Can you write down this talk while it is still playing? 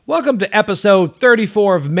Welcome to episode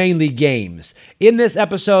 34 of Mainly Games. In this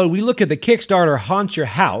episode, we look at the Kickstarter Haunt Your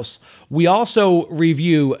House. We also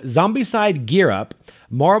review Zombicide Gear Up,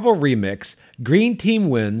 Marvel Remix, Green Team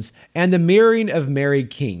Wins, and The Mirroring of Mary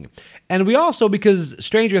King. And we also, because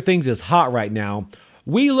Stranger Things is hot right now,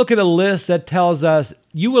 we look at a list that tells us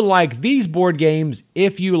you will like these board games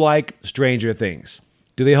if you like Stranger Things.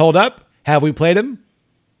 Do they hold up? Have we played them?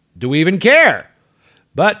 Do we even care?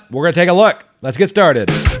 But we're going to take a look. Let's get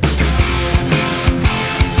started.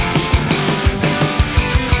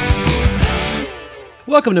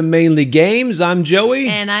 Welcome to Mainly Games. I'm Joey.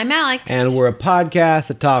 And I'm Alex. And we're a podcast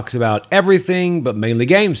that talks about everything but mainly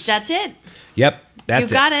games. That's it. Yep,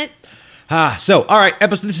 that's it. You got it. All right,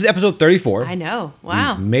 this is episode 34. I know.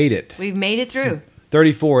 Wow. We've made it. We've made it through.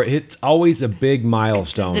 34. It's always a big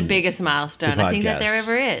milestone. The biggest milestone I think that there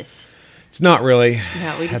ever is. It's not really.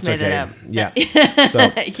 No, we just made that up. Yeah.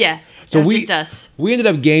 Yeah. So just us. We ended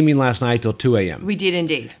up gaming last night till 2 a.m. We did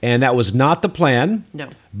indeed. And that was not the plan. No.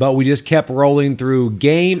 But we just kept rolling through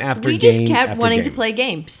game after game. We just kept wanting to play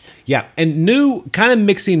games. Yeah, and kind of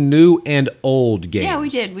mixing new and old games. Yeah, we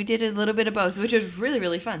did. We did a little bit of both, which was really,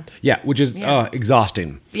 really fun. Yeah, which is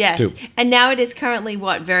exhausting. Yes. Too. And now it is currently,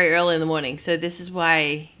 very early in the morning. So this is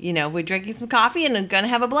why, we're drinking some coffee and I'm going to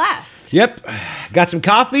have a blast. Yep. Got some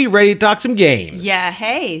coffee, ready to talk some games. Yeah,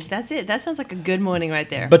 hey, that's it. That sounds like a good morning right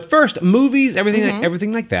there. But first, movies,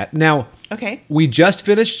 everything like that. Now, okay. We just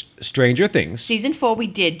finished Stranger Things. Season 4, we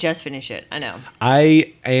did just finish it. I know.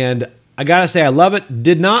 I gotta say, I love it.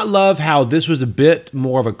 Did not love how this was a bit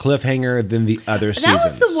more of a cliffhanger than the other seasons.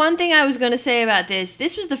 That was the one thing I was going to say about this.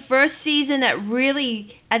 This was the first season that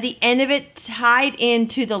really, at the end of it, tied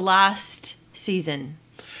into the last season.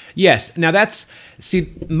 Yes. Now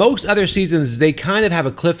most other seasons, they kind of have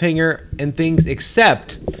a cliffhanger and things,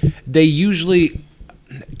 except they usually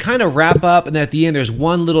kind of wrap up, and then at the end there's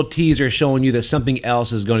one little teaser showing you that something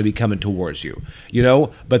else is going to be coming towards you,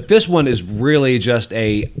 but this one is really just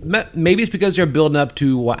maybe it's because they're building up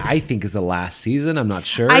to what I think is the last season. I'm not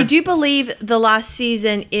sure. I do believe the last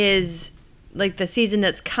season is like the season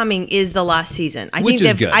that's coming is the last season. I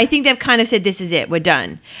think they've kind of said this is it, we're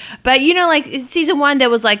done. But like in season 1 there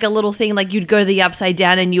was like a little thing like you'd go to the Upside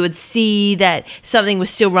Down and you would see that something was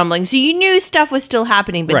still rumbling, so you knew stuff was still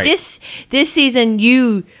happening. But this season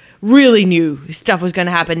you really knew stuff was going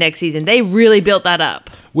to happen next season. They really built that up.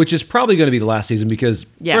 Which is probably going to be the last season because,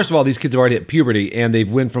 first of all, these kids have already hit puberty and they've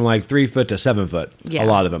went from like 3 foot to 7 foot. Yeah. A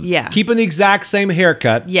lot of them. Yeah. Keeping the exact same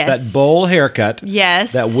haircut. Yes. That bowl haircut.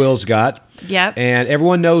 Yes. That Will's got. Yep. And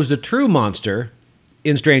everyone knows the true monster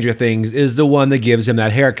in Stranger Things is the one that gives him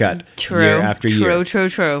that haircut year after year.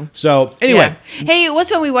 True. So, anyway. Yeah. Hey, what's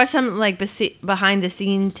when we watched some like behind the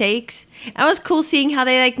scene takes? It was cool seeing how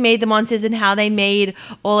they like made the monsters and how they made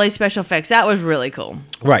all those special effects. That was really cool.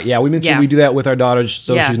 Right, yeah. We mentioned we do that with our daughter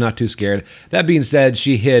so she's not too scared. That being said,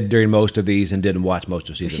 she hid during most of these and didn't watch most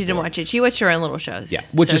of season 4. She didn't watch it. She watched her own little shows. Yeah,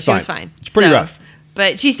 which is fine. She was fine. It's pretty rough.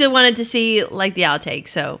 But she still wanted to see like the outtakes,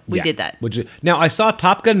 so we did that. Now, I saw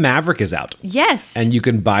Top Gun Maverick is out. Yes. And you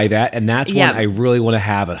can buy that, and that's one I really want to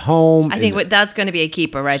have at home. I think that's going to be a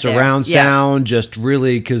keeper there. Surround sound, just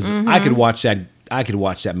really, because I could watch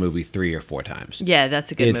that movie 3 or 4 times. Yeah,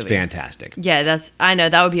 that's a good movie. It's fantastic. Yeah, I know,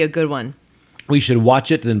 that would be a good one. We should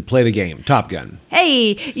watch it and then play the game. Top Gun.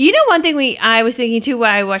 Hey, one thing I was thinking too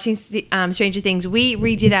while watching Stranger Things, we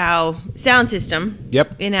redid our sound system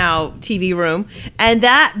in our TV room, and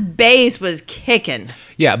that bass was kicking.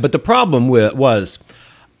 Yeah, but the problem was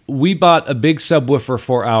we bought a big subwoofer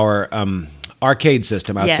for our arcade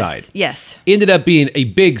system outside. Yes. Ended up being a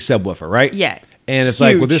big subwoofer, right? Yeah. And it's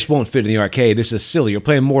like, well, this won't fit in the arcade. This is silly. You're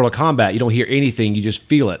playing Mortal Kombat. You don't hear anything. You just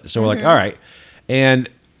feel it. So we're like, all right. And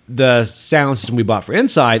the sound system we bought for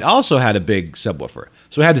inside also had a big subwoofer.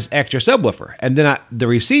 So we had this extra subwoofer. And then the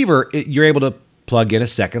receiver, you're able to plug in a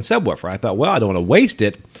second subwoofer. I thought, well, I don't want to waste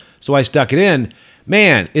it. So I stuck it in.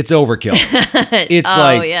 Man, it's overkill.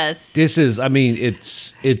 It's this is,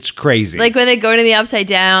 it's crazy. Like when they go to the Upside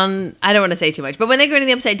Down, I don't want to say too much, but when they go to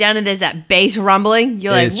the Upside Down and there's that bass rumbling,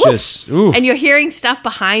 you're like, woof, and you're hearing stuff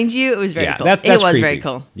behind you. It was very cool. It was creepy. Very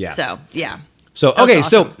cool. Yeah. So, yeah. So, okay,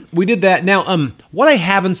 awesome. So we did that. Now, what I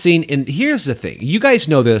haven't seen, and here's the thing. You guys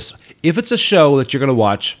know this. If it's a show that you're going to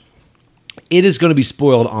watch, it is going to be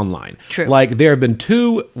spoiled online. True. Like, there have been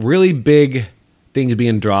 2 really big things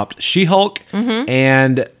being dropped. She-Hulk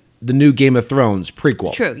and the new Game of Thrones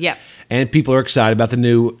prequel. True, yeah. And people are excited about the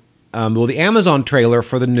new, the Amazon trailer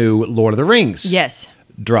for the new Lord of the Rings. Yes.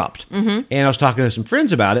 Dropped. And I was talking to some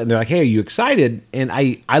friends about it, and they're like, hey, are you excited? And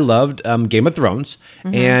I loved Game of Thrones,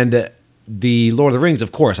 and the Lord of the Rings,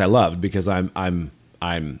 of course, I loved because I'm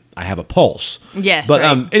I have a pulse. Yes, but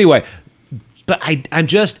right. Anyway, but I'm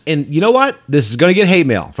just, and you know what? This is going to get hate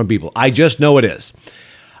mail from people. I just know it is.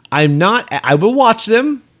 I will watch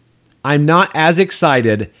them. I'm not as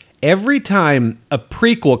excited. Every time a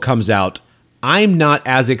prequel comes out, I'm not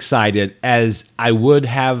as excited as I would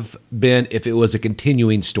have been if it was a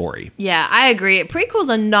continuing story. Yeah, I agree. Prequels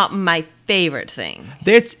are not my favorite thing.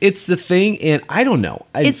 It's the thing, and I don't know.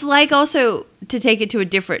 It's like also to take it to a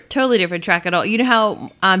totally different track at all. You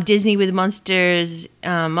know how Disney with Monster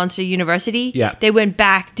University? Yeah. They went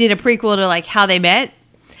back, did a prequel to like how they met.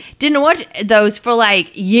 Didn't watch those for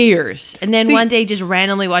like years. And then one day just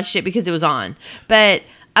randomly watched it because it was on. But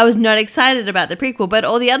I was not excited about the prequel, but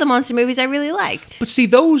all the other monster movies I really liked. But see,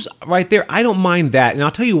 those right there, I don't mind that. And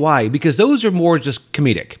I'll tell you why. Because those are more just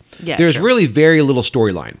comedic. Yeah, there's really very little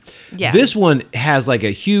storyline. Yeah. This one has like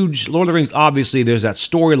a huge, Lord of the Rings, obviously there's that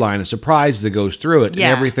storyline, a surprise that goes through it. Yeah.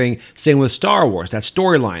 And everything. Same with Star Wars, that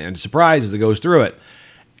storyline and surprises that goes through it.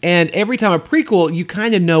 And every time a prequel, you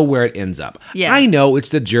kind of know where it ends up. Yeah. I know it's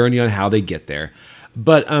the journey on how they get there.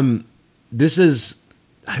 But this is,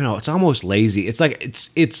 I don't know, it's almost lazy. It's like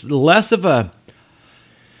it's less of a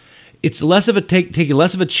taking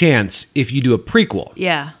less of a chance if you do a prequel.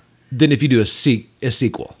 Yeah. Than if you do a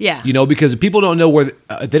sequel. Yeah. You know, because if people don't know where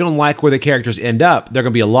they don't like where the characters end up, they're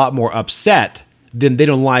going to be a lot more upset than they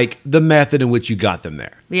don't like the method in which you got them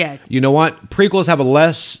there. Yeah. You know what? Prequels have a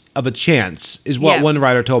less of a chance, is what one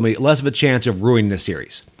writer told me, less of a chance of ruining the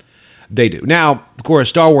series. They do. Now, of course,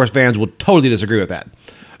 Star Wars fans will totally disagree with that.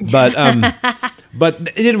 But but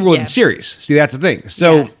it didn't ruin the series. See, that's the thing.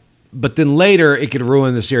 So, but then later it could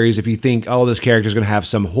ruin the series if you think, oh, this character is going to have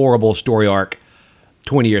some horrible story arc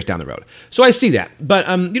 20 years down the road. So I see that. But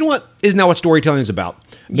you know what? Isn't that what storytelling is about?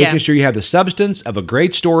 Making sure you have the substance of a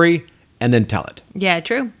great story and then tell it. Yeah,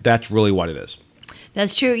 true. That's really what it is.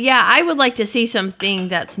 That's true. Yeah, I would like to see something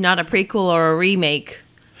that's not a prequel or a remake.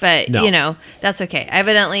 But, you know, that's okay.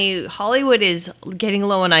 Evidently, Hollywood is getting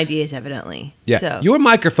low on ideas, evidently. Yeah. So. Your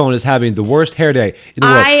microphone is having the worst hair day in the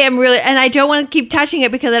world. I am really, and I don't want to keep touching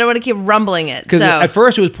it because I don't want to keep rumbling it. Because at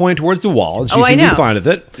first it was pointing towards the wall, and she seemed to be fine with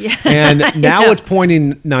it. Yeah. And now it's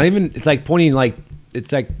pointing, it's like pointing like,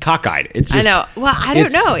 it's like cockeyed. It's just, I know. Well, I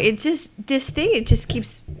don't know. It just, this thing, it just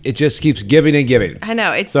keeps giving and giving. I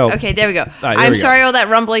know. It's okay. There we go. Right, I'm sorry all that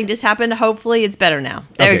rumbling just happened. Hopefully it's better now.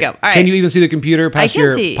 There we go. All right. Can you even see the computer past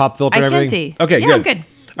your pop filter and everything? I can see. Okay, yeah, good. I'm good.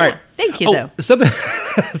 All right. Thank you, though.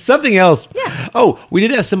 Something else. Yeah. Oh, we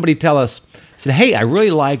did have somebody tell us, said, hey, I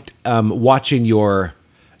really liked watching your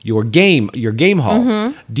game haul.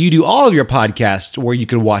 Mm-hmm. Do you do all of your podcasts where you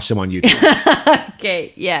can watch them on YouTube?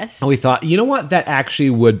 Okay, yes. And we thought, you know what? That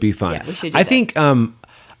actually would be fun. Yeah, we should do that.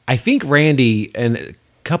 I think Randy and a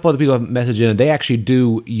couple other people have messaged in, and they actually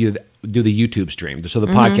do the YouTube stream. So the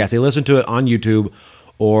podcast, they listen to it on YouTube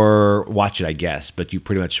or watch it, I guess, but you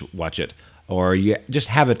pretty much watch it. Or you just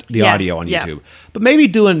have it, the audio on YouTube. But maybe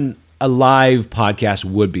doing a live podcast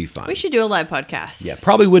would be fun. We should do a live podcast. Yeah,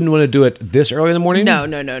 probably wouldn't want to do it this early in the morning. No.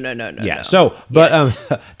 Yeah, no. so, but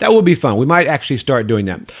that would be fun. We might actually start doing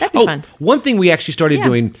that. That'd be fun. One thing we actually started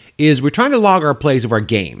doing is we're trying to log our plays of our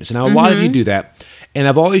games. And a lot of you do that. And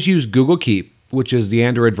I've always used Google Keep, which is the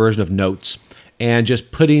Android version of Notes, and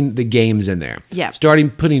just putting the games in there. Yeah.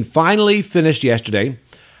 Finally finished yesterday.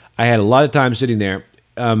 I had a lot of time sitting there.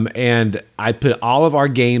 And I put all of our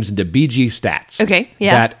games into BG Stats. Okay,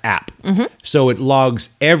 yeah. That app. Mm-hmm. So it logs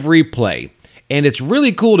every play. And it's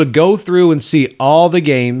really cool to go through and see all the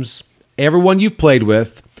games, everyone you've played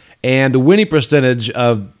with, and the winning percentage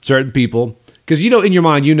of certain people. Because, in your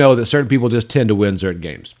mind, you know that certain people just tend to win certain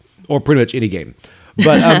games. Or pretty much any game.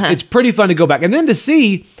 But it's pretty fun to go back. And then to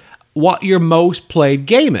see what your most played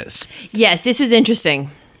game is. Yes, this was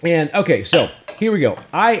interesting. And, okay, so here we go.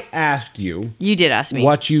 I asked you. You did ask me.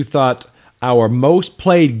 What you thought our most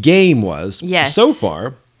played game was so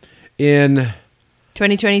far in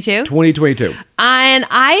 2022? 2022. And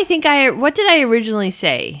I think what did I originally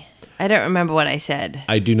say? I don't remember what I said.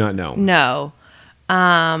 I do not know. No.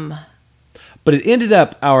 But it ended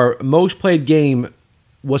up our most played game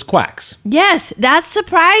was Quacks. Yes, that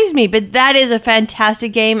surprised me, but that is a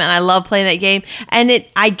fantastic game, and I love playing that game. And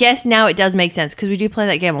I guess now it does make sense, because we do play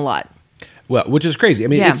that game a lot. Well, which is crazy. I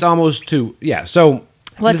mean, it's almost so...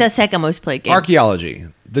 What's the second most played game? Archaeology.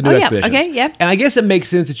 The new expeditions. Okay, yeah. And I guess it makes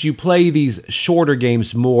sense that you play these shorter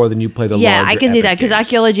games more than you play the larger Yeah, I can see that, because games.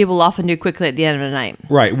 Archaeology will often do quickly at the end of the night.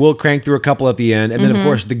 Right. We'll crank through a couple at the end. And then, of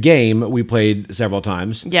course, the game we played several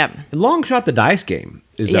times. Yeah. And Long Shot the Dice game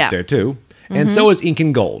is up there, too. And so is Ink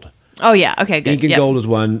and Gold. Oh, yeah. Okay, good. Ink and Gold is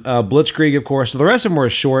one. Blitzkrieg, of course. So the rest of them were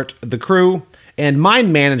short. The Crew and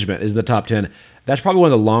Mind Management is in the top 10. That's probably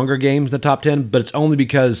one of the longer games in the top 10, but it's only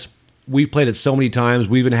because we played it so many times.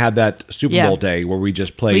 We even had that Super Bowl day where we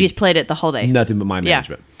just played it the whole day. Nothing but Mind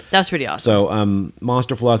Management. That's pretty awesome. So,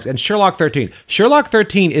 Monster Flux and Sherlock 13. Sherlock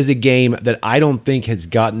 13 is a game that I don't think has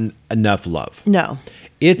gotten enough love. No.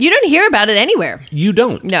 You don't hear about it anywhere. You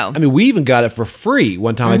don't. No. I mean, we even got it for free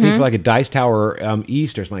one time, I think for like a Dice Tower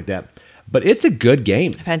East or something like that. But it's a good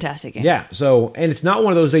game. Fantastic game. Yeah. So, and it's not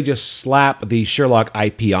one of those they just slap the Sherlock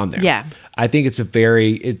IP on there. Yeah. I think it's a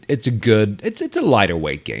it's a lighter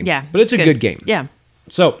weight game. Yeah. But it's a good game. Yeah.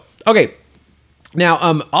 So, okay.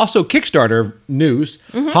 Now, also Kickstarter news,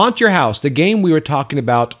 Haunt Your House, the game we were talking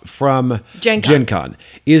about from Gen Con,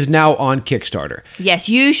 is now on Kickstarter. Yes,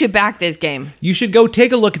 you should back this game. You should go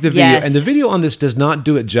take a look at the video. Yes. And the video on this does not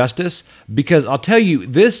do it justice because I'll tell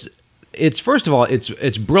you, first of all,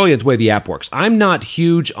 it's brilliant the way the app works. I'm not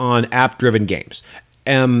huge on app-driven games.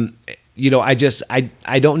 I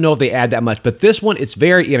don't know if they add that much, but this one, it's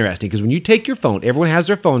very interesting because when you take your phone, everyone has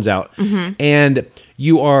their phones out, and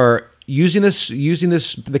you are using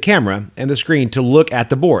the camera and the screen to look at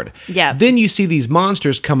the board. Yeah. Then you see these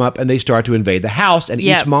monsters come up and they start to invade the house, and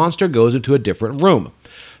each monster goes into a different room.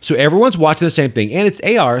 So everyone's watching the same thing, and it's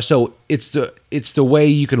AR, so it's the way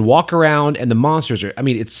you can walk around, and the monsters are. I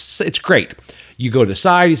mean, it's great. You go to the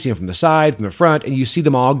side, you see them from the side, from the front, and you see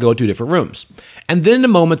them all go to different rooms, and then in a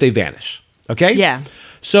moment they vanish. Okay. Yeah.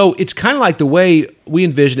 So it's kind of like the way we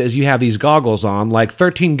envision it as you have these goggles on, like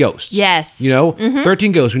 13 Ghosts. Yes.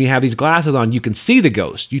 13 Ghosts, when you have these glasses on, you can see the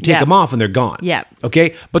ghost. You take them off and they're gone. Yeah.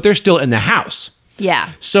 Okay? But they're still in the house.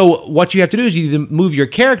 Yeah. So what you have to do is you move your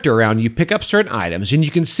character around, you pick up certain items, and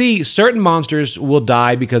you can see certain monsters will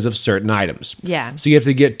die because of certain items. Yeah. So you have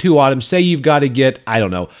to get 2 items. Say you've got to get, I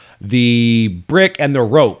don't know, the brick and the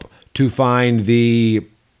rope to find the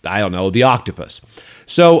octopus.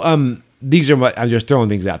 So, I'm just throwing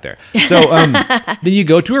things out there. So then you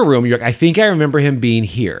go to a room. You're like, I think I remember him being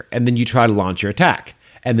here, and then you try to launch your attack,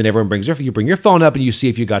 and then everyone you bring your phone up and you see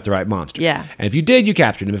if you got the right monster. Yeah. And if you did, you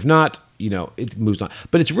captured him. If not, it moves on.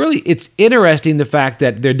 But it's interesting the fact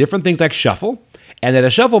that there are different things like shuffle, and at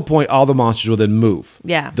a shuffle point, all the monsters will then move.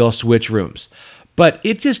 Yeah. They'll switch rooms, but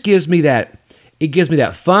it just gives me that. It gives me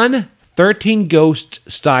that fun 13 Ghosts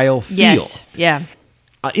style feel. Yes. Yeah.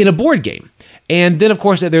 In a board game. And then, of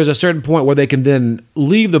course, there's a certain point where they can then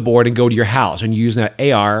leave the board and go to your house, and you use that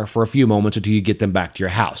AR for a few moments until you get them back to your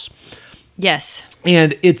house. Yes.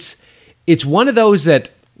 And it's one of those that...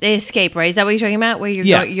 They escape, right? Is that what you're talking about?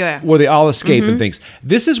 Where where they all escape and things.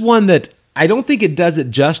 This is one that I don't think it does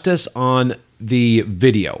it justice on the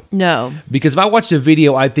video. No. Because if I watch the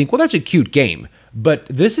video, I think, well, that's a cute game. But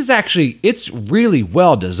this is it's really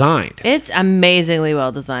well designed. It's amazingly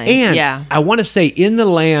well designed. And I want to say, in the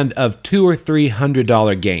land of $200 or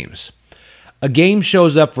 $300 games, a game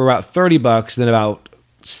shows up for about $30, then about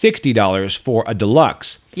 $60 for a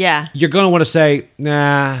deluxe. Yeah. You're going to want to say,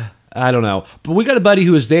 nah, I don't know. But we got a buddy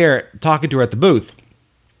who was there talking to her at the booth,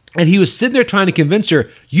 and he was sitting there trying to convince her,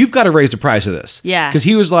 you've got to raise the price of this. Yeah. Because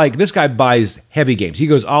he was like, this guy buys heavy games. He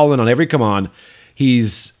goes all in on every come-on.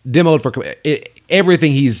 He's demoed for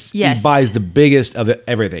everything. He buys the biggest of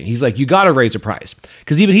everything. He's like, you got to raise the price.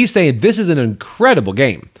 Because even he's saying, this is an incredible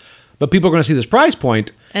game. But people are going to see this price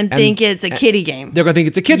point and think it's a kiddie game. They're going to think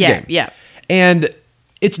it's a kid's game. Yeah. And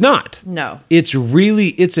it's not. No. It's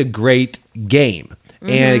a great game.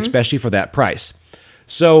 And especially for that price.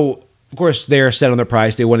 So, of course, they're set on their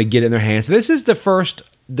price. They want to get it in their hands. This is the first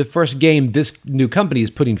game this new company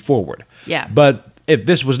is putting forward. Yeah. But if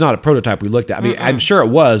this was not a prototype we looked at, I mean, I'm sure it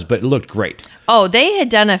was, but it looked great. Oh, they had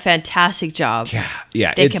done a fantastic job.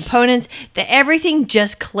 Yeah. The components, everything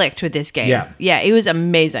just clicked with this game. Yeah, it was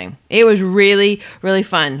amazing. It was really, really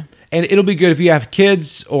fun. And it'll be good if you have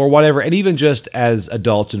kids or whatever, and even just as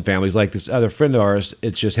adults and families, like this other friend of ours,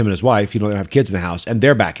 it's just him and his wife, don't have kids in the house, and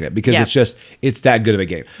they're backing it because it's that good of a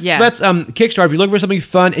game. Yeah. So that's Kickstarter. If you're looking for something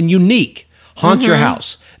fun and unique, Haunt Your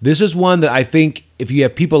House. This is one that I think if you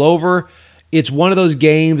have people over, it's one of those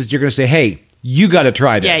games that you're going to say, hey, you got to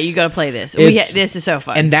try this. Yeah, you got to play this. This is so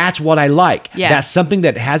fun. And that's what I like. Yeah. That's something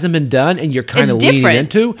that hasn't been done and you're kind of leaning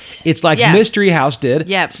into. It's like Mystery House did.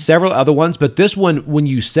 Yep. Several other ones. But this one, when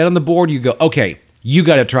you sit on the board, you go, okay, you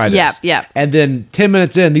got to try this. Yep. And then 10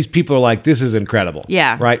 minutes in, these people are like, this is incredible.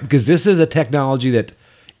 Yeah. Right? Because this is a technology that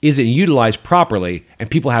isn't utilized properly and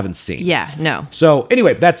people haven't seen. Yeah, no. So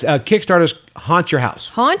anyway, that's Kickstarter's Haunt Your House.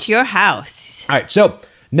 Haunt Your House. All right, so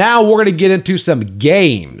now we're going to get into some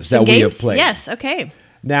games we have played. Yes, okay.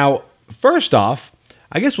 Now, first off,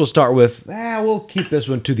 I guess we'll start with, we'll keep this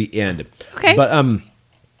one to the end. Okay. But,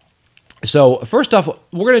 so first off,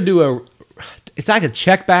 we're going to do it's like a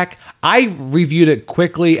check back. I reviewed it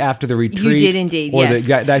quickly after the retreat. You did indeed, or yes.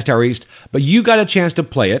 the Dice Tower East, but you got a chance to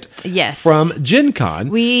play it. Yes. From Gen Con.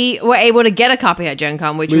 We were able to get a copy at Gen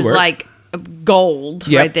Con, which was like gold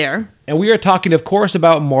right there. And we are talking, of course,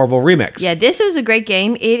 about Marvel Remix. Yeah, this was a great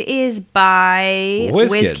game. It is by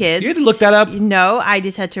WizKids. You had to look that up? No, I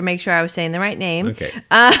just had to make sure I was saying the right name. Okay.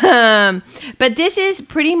 But this is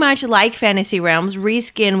pretty much like Fantasy Realms,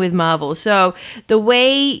 reskin with Marvel. So the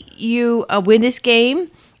way you win this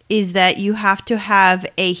game is that you have to have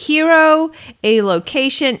a hero, a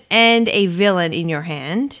location, and a villain in your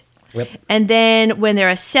hand. Yep. And then when there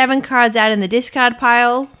are 7 cards out in the discard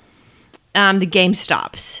pile, the game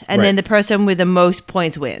stops, and then the person with the most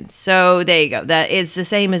points wins. So there you go. That it's the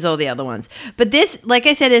same as all the other ones. But this, like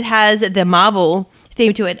I said, it has the Marvel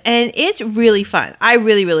theme to it, and it's really fun. I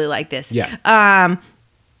really, really like this. Yeah.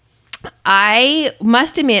 I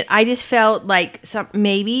must admit, I just felt like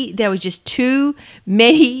maybe there was just too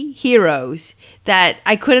many heroes that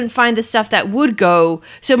I couldn't find the stuff that would go.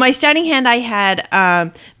 So my starting hand, I had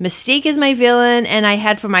Mystique as my villain, and I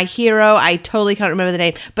had for my hero, I totally can't remember the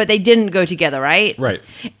name, but they didn't go together, right? Right.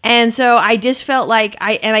 And so I just felt like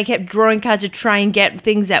I kept drawing cards to try and get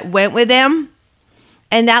things that went with them.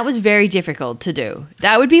 And that was very difficult to do.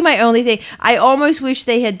 That would be my only thing. I almost wish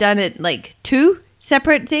they had done it like 2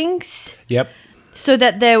 separate things. Yep. So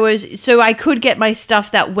that so I could get my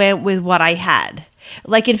stuff that went with what I had.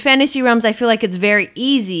 Like in Fantasy Realms, I feel like it's very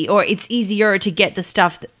easy, or it's easier to get the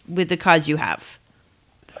stuff with the cards you have.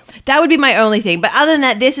 That would be my only thing. But other than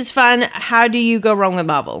that, this is fun. How do you go wrong with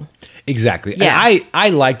Marvel? Exactly. Yeah. And I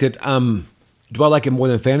liked it. Do I like it more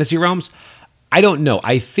than Fantasy Realms? I don't know.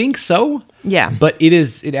 I think so. Yeah. But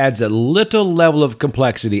it adds a little level of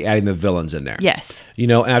complexity adding the villains in there. Yes.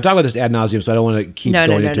 And I've talked about this ad nauseum, so I don't want to keep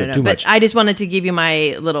going into it too much. But I just wanted to give you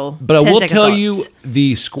my little. But I will tell you,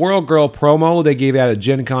 the Squirrel Girl promo they gave out at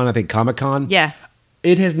Gen Con, I think Comic Con. Yeah.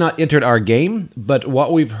 It has not entered our game, but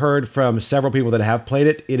what we've heard from several people that have played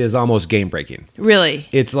it, it is almost game breaking. Really?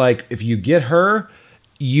 It's like if you get her,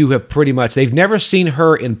 you have pretty much, they've never seen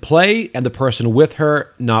her in play and the person with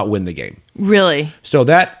her not win the game. Really? So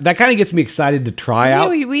that kind of gets me excited to try out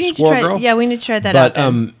we need Squirrel to try. Girl. Yeah, we need to try that out.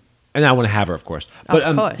 And I want to have her, of course. But,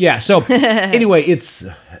 of course. Yeah. So anyway,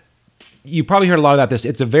 you probably heard a lot about this.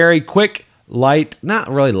 It's a very quick, light, not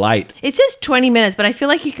really light. It says 20 minutes, but I feel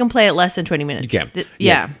like you can play it less than 20 minutes. You can.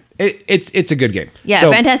 Yeah. It's a good game. Yeah,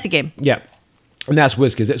 so, fantastic game. Yeah. And that's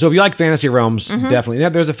WizKids. So if you like Fantasy Realms, definitely. Now,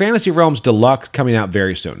 there's a Fantasy Realms Deluxe coming out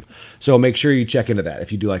very soon. So make sure you check into that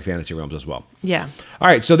if you do like Fantasy Realms as well. Yeah. All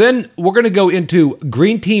right. So then we're going to go into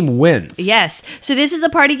Green Team Wins. Yes. So this is a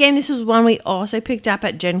party game. This was one we also picked up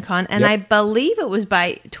at Gen Con. And I believe it was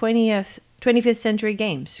by 25th Century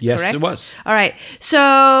Games. Yes, correct? it was. All right.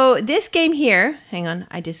 So this game here, hang on.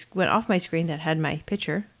 I just went off my screen that had my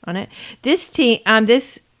picture on it. This team wins.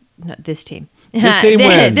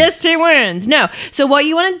 This team wins. No. So what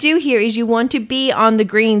you want to do here is you want to be on the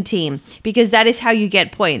green team because that is how you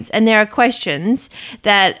get points. And there are questions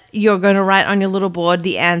that you're going to write on your little board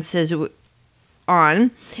the answers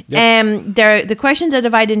on. Yep. And the questions are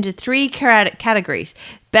divided into 3 categories.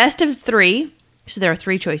 Best of 3. So there are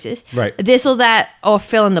 3 choices. Right. This or that or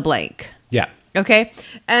fill in the blank. Yeah. Okay.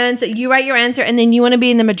 And so you write your answer and then you want to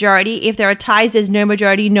be in the majority. If there are ties, there's no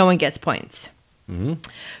majority. No one gets points. Mm-hmm.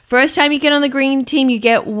 First time you get on the green team, you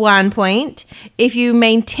get 1 point. If you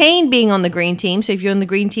maintain being on the green team, so if you're on the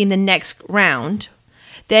green team the next round,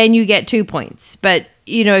 then you get 2 points. But,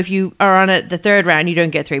 if you are on it the third round, you don't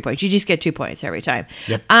get 3 points. You just get 2 points every time.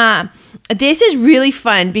 Yep. This is really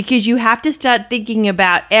fun because you have to start thinking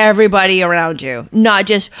about everybody around you, not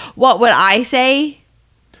just what would I say?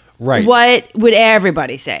 Right. What would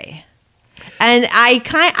everybody say? And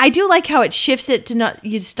I do like how it shifts it to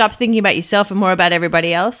you stop thinking about yourself and more about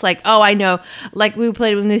everybody else. Like, oh, I know, like we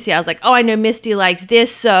played with Lucy. I was like, oh, I know Misty likes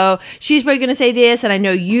this, so she's probably going to say this. And I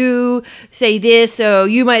know you say this, so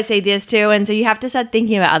you might say this too. And so you have to start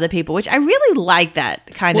thinking about other people, which I really like that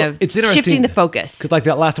kind of it's shifting the focus. Because like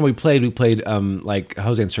that last time we played like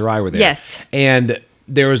Jose and Sarai were there. Yes. And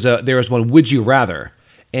there was one, Would You Rather?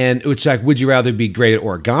 And it's like, would you rather be great at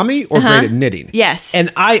origami or great at knitting? Yes.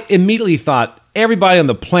 And I immediately thought everybody on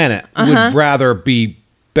the planet would rather be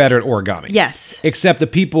better at origami. Yes. Except the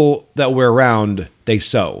people that we're around, they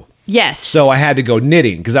sew. Yes. So I had to go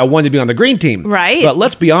knitting because I wanted to be on the green team. Right. But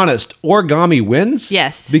let's be honest, origami wins.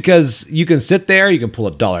 Yes. Because you can sit there, you can pull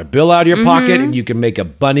a dollar bill out of your pocket, and you can make a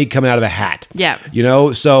bunny coming out of a hat. Yeah.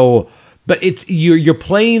 So, but it's you're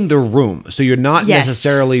playing the room, so you're not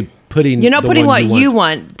necessarily putting. You're not putting what you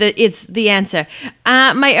want. It's the answer.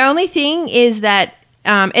 My only thing is that,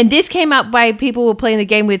 and this came up by people who were playing the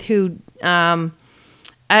game with who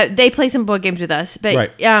They played some board games with us, but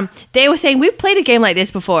right. They were saying we've played a game like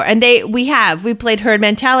this before, and we played Herd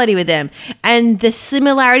Mentality with them, and the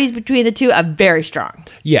similarities between the two are very strong.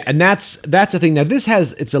 Yeah, and that's the thing. Now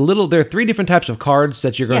there are 3 different types of cards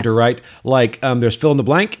that you're going to write. Like there's fill in the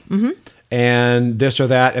blank, and this or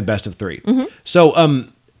that, and best of 3. So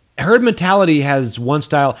Herd Mentality has one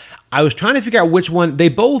style. I was trying to figure out which one. They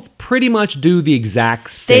both pretty much do the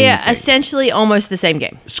exact same They are thing. Essentially almost the same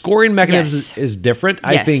game. Scoring mechanism is different.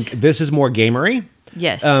 I think this is more gamery.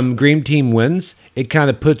 Yes. Green team wins. It kind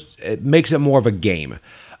of makes it more of a game.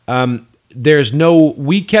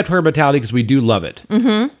 We kept Herd Mentality because we do love it.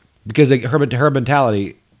 Because Herd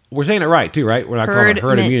Mentality, we're saying it right too, right? We're not calling it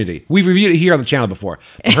herd immunity. We've reviewed it here on the channel before.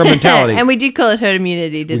 Herd Mentality. And we did call it herd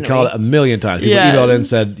immunity, didn't we? We called it a million times. People emailed in and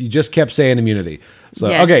said, you just kept saying immunity. So,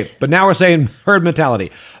 okay, but now we're saying Herd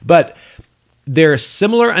Mentality. But they're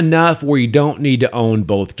similar enough where you don't need to own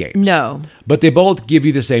both games. No. But they both give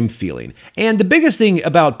you the same feeling. And the biggest thing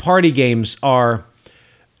about party games are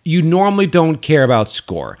you normally don't care about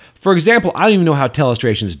score. For example, I don't even know how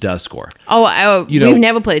Telestrations does score. We've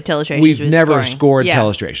never played Telestrations. We've never scored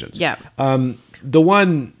Telestrations. Yeah. The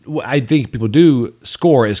one I think people do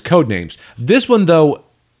score is Codenames. This one, though,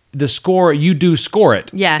 the score, you do score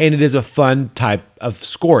it. Yeah. And it is a fun type of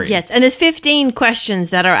scoring. Yes, and there's 15 questions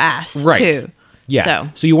that are asked, too. Yeah.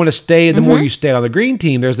 So you want to stay, the more you stay on the green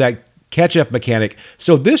team, there's that catch-up mechanic.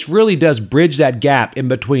 So this really does bridge that gap in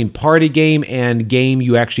between party game and game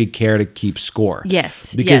you actually care to keep score.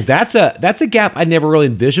 Yes. Because that's a gap I never really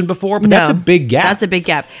envisioned before, but that's a big gap. That's a big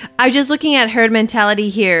gap. I was just looking at Herd Mentality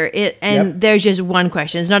here, there's just one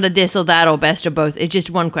question. It's not a this or that or best or both. It's just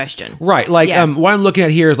one question. Right. Like what I'm looking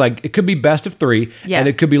at here is like, it could be best of 3, and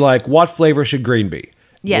it could be like, what flavor should green be?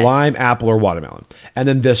 Yes. Lime, apple, or watermelon. And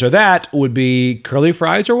then this or that would be curly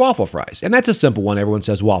fries or waffle fries. And that's a simple one. Everyone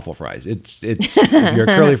says waffle fries. It's if you're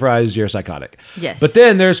curly fries, you're psychotic. Yes. But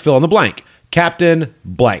then there's fill in the blank. Captain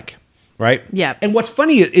blank. Right? Yeah. And what's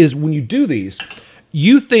funny is when you do these,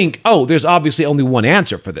 you think, oh, there's obviously only one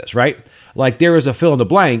answer for this, right? Like there is a fill in the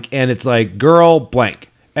blank and it's like girl blank.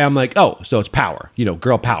 And I'm like, oh, so it's power.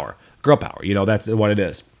 Girl power. Girl power. That's what it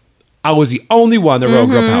is. I was the only one that wrote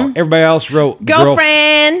girl power. Everybody else wrote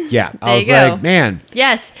girlfriend. Yeah, I was like, man.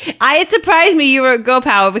 Yes, it surprised me you wrote girl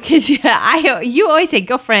power because you always say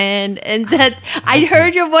girlfriend, and that I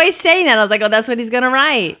heard your voice saying that. I was like, oh, that's what he's gonna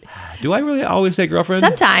write. Do I really always say girlfriend?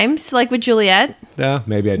 Sometimes, like with Juliet. Yeah,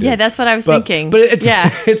 maybe I do. Yeah, that's what I was thinking. But it's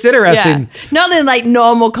interesting. Yeah. Not in like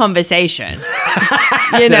normal conversation.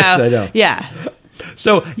 I know. Yeah.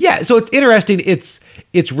 So it's interesting.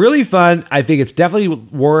 It's really fun. I think it's definitely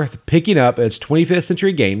worth picking up. It's 25th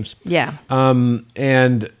Century Games. Yeah.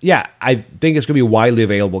 And I think it's going to be widely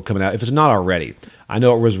available coming out if it's not already. I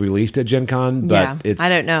know it was released at Gen Con, but I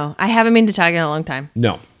don't know. I haven't been to Target in a long time.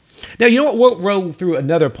 No. Now, you know what? We'll roll through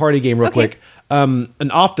another party game real quick.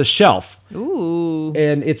 An off the shelf. Ooh.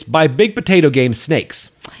 And it's by Big Potato Games, Snakes.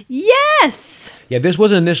 Yes. Yeah, this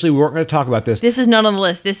wasn't initially, we weren't going to talk about this. This is not on the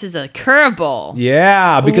list. This is a curveball.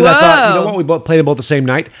 Yeah, because I thought, what, we both played them both the same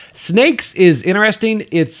night. Snakes is interesting.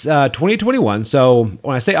 It's 2021, so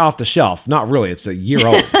when I say off the shelf, not really, it's a year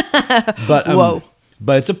old.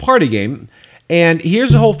 But it's a party game. And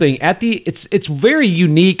here's the whole thing. It's very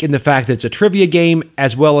unique in the fact that it's a trivia game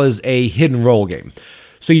as well as a hidden role game.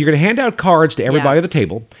 So you're going to hand out cards to everybody at the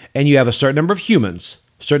table, and you have a certain number of humans,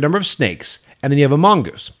 a certain number of snakes, and then you have a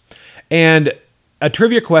mongoose. And a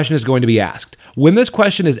trivia question is going to be asked. When this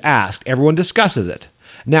question is asked, everyone discusses it.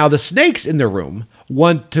 Now, the snakes in the room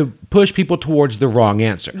want to push people towards the wrong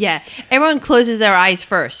answer. Yeah. Everyone closes their eyes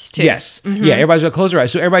first, too. Yes. Mm-hmm. Yeah, everybody's going to close their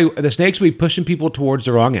eyes. So the snakes will be pushing people towards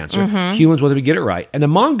the wrong answer. Mm-hmm. Humans want to get it right. And the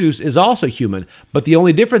mongoose is also human, but the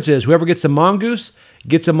only difference is whoever gets a mongoose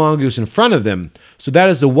in front of them. So that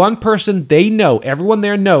is the one person they know, everyone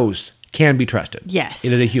there knows, can be trusted. Yes.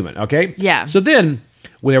 It is a human, okay? Yeah. So then,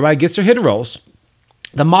 when everybody gets their hidden rolls,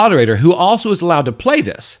 the moderator, who also is allowed to play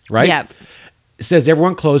this, right? Yeah. Says,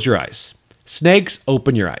 everyone close your eyes. Snakes,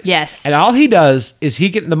 open your eyes. Yes. And all he does is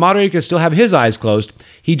the moderator can still have his eyes closed.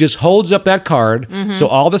 He just holds up that card so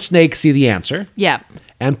all the snakes see the answer. Yeah.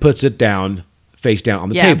 And puts it down, face down on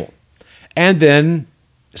the table. And then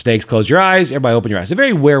snakes, close your eyes. Everybody open your eyes. A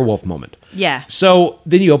very werewolf moment. Yeah. So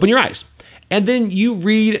then you open your eyes. And then you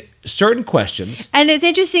read certain questions. And it's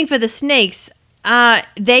interesting for the snakes.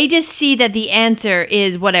 They just see that the answer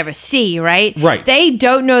is whatever, C, right? Right. They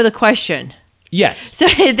don't know the question. Yes. So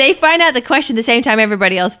they find out the question the same time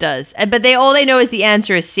everybody else does. But all they know is the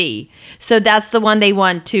answer is C. So that's the one they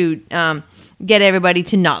want to get everybody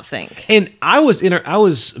to not think. And I was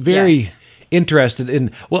very interested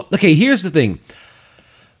in, well, okay, here's the thing.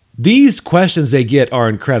 These questions they get are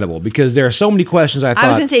incredible because there are so many questions I thought. I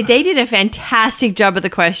was going to say, they did a fantastic job of the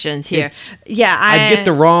questions here. Yeah, I get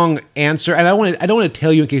the wrong answer, and I don't want to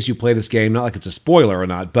tell you in case you play this game, not like it's a spoiler or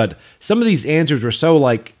not, but some of these answers were so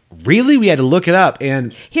like, really? We had to look it up.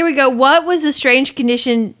 And here we go. What strange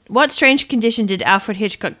condition did Alfred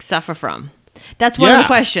Hitchcock suffer from? That's one of the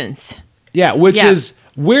questions. Yeah, which is...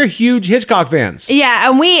 We're huge Hitchcock fans.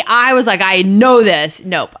 Yeah, and I was like, I know this.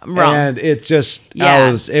 Nope, I'm wrong. And it's just, we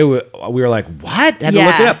were like, what? Had to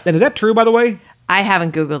look it up. And is that true, by the way? I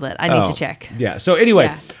haven't Googled it. I need to check. Yeah. So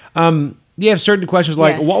anyway, you have certain questions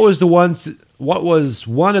like, what was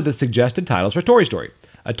one of the suggested titles for Toy Story?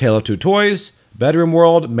 A Tale of Two Toys, Bedroom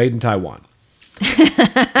World, Made in Taiwan.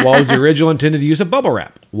 What was the original intended use of bubble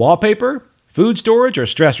wrap? Wallpaper, food storage, or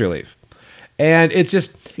stress relief? And it's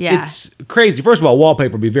just, it's crazy. First of all,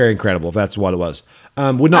 wallpaper would be very incredible if that's what it was.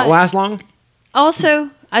 Would not last long.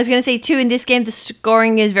 Also, I was going to say, too, in this game, the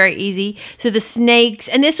scoring is very easy. So the snakes,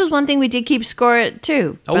 and this was one thing we did keep score at,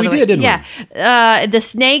 too. Oh, we did, didn't we? Yeah. The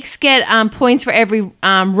snakes get points for every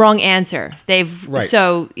wrong answer.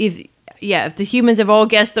 So if the humans have all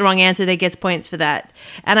guessed the wrong answer, they get points for that.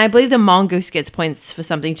 And I believe the mongoose gets points for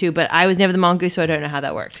something, too. But I was never the mongoose, so I don't know how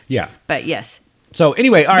that worked. Yeah. But yes. So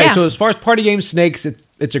anyway, all right. So as far as party games, Snakes,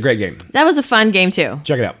 it's a great game. That was a fun game too.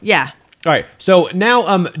 Check it out. Yeah. All right. So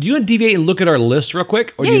now, do you want to deviate and look at our list real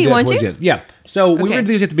quick? Or you want to? Yeah. So we were going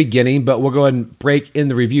to do this at the beginning, but we'll go ahead and break in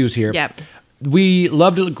the reviews here. Yep. We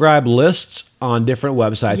love to grab lists on different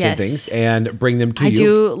websites and things and bring them to you. I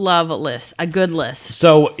do love a list, a good list.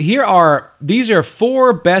 So these are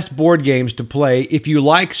 4 best board games to play if you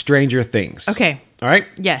like Stranger Things. Okay. All right.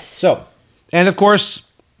 Yes. So, and of course.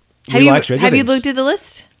 Have you looked at the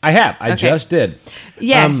list? I have. I just did.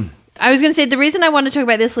 Yeah. I was going to say, the reason I want to talk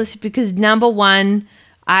about this list is because number 1,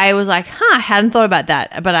 I was like, I hadn't thought about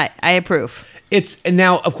that, but I approve. And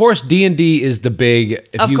now, of course, D&D is the big.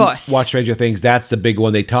 If you watch Stranger Things, that's the big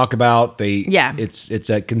one they talk about. It's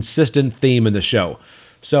a consistent theme in the show.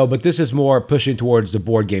 So, but this is more pushing towards the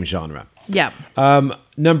board game genre. Yeah.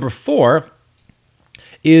 Number 4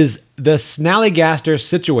 is the Snallygaster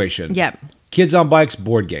Situation. Yep. Kids on Bikes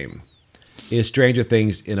board game is Stranger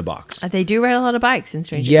Things in a box. They do ride a lot of bikes in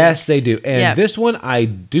Stranger Things. Yes, they do. And this one, I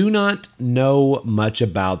do not know much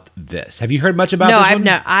about this. Have you heard much about this one?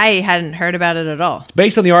 No, I hadn't heard about it at all. It's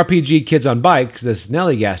based on the RPG Kids on Bikes, the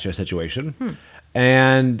Snallygaster Situation.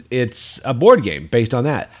 And it's a board game based on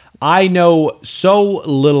that. I know so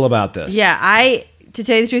little about this. Yeah, to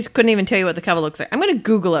tell you the truth, couldn't even tell you what the cover looks like. I'm going to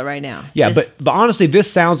Google it right now. Yeah, but honestly,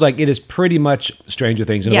 this sounds like it is pretty much Stranger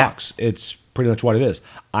Things in a box. It's pretty much what it is.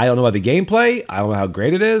 I don't know about the gameplay. I don't know how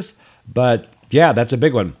great it is. But yeah, that's a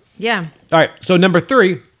big one. Yeah. All right, so number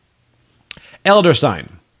 3, Elder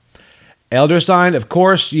Sign. Elder Sign, of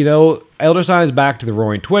course, Elder Sign is back to the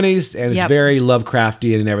Roaring '20s, and it's very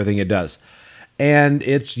Lovecraftian in everything it does. And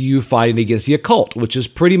it's you fighting against the occult, which is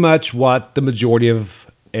pretty much what the majority of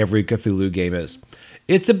every Cthulhu game is.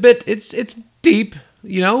 It's a bit, it's deep,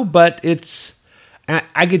 but it's...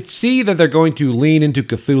 I could see that they're going to lean into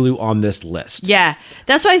Cthulhu on this list. Yeah,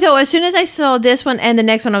 that's what I thought. As soon as I saw this one and the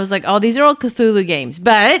next one, I was like, "Oh, these are all Cthulhu games."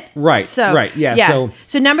 But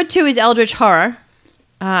So number 2 is Eldritch Horror,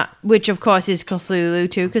 which of course is Cthulhu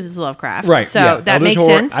too, because it's Lovecraft. Right. So that Eldritch makes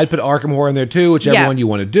Horror, sense. I'd put Arkham Horror in there too, whichever one you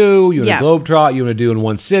want to do. You want to globetrot. You want to do in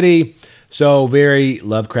one city. So very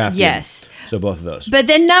Lovecraftian. Yes. So both of those. But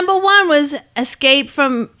then number 1 was Escape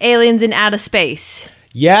from Aliens in Outer Space.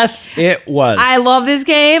 Yes, it was. I love this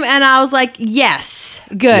game, and I was like, yes,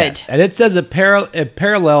 good. Yes. And it says it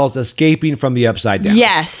parallels Escaping from the Upside Down.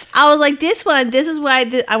 Yes. I was like, this is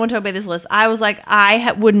why I want to talk about this list. I was like,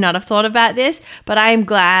 would not have thought about this, but I am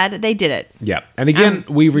glad they did it. Yeah. And again,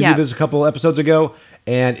 we reviewed this a couple episodes ago,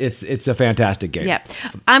 and it's a fantastic game. Yeah.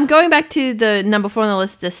 I'm going back to the number 4 on the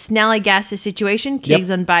list, the Snallygaster Situation,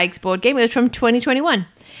 Kids on Bikes board game. It was from 2021.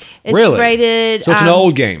 It's rated. So it's an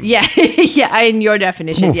old game. Yeah, yeah. In your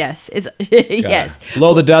definition, yes. It's yes.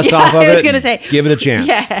 Blow the dust off of it. I was gonna say, give it a chance.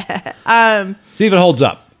 Yeah. See if it holds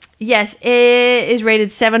up. Yes, it is rated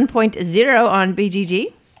 7.0 on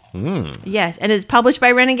BGG. Yes, and it's published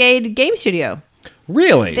by Renegade Game Studio.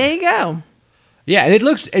 Really? There you go. Yeah, and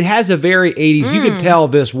it has a very 80s. You can tell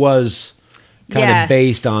this was kind of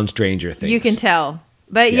based on Stranger Things. You can tell.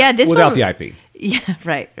 But this without one, the IP. Yeah,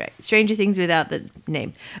 right. Stranger Things without the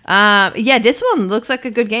name. This one looks like a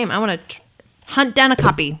good game. I want to hunt down a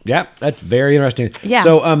copy. Yeah, that's very interesting. Yeah.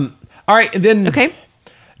 So, all right, and then... Okay.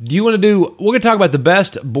 Do you want to do... We're going to talk about the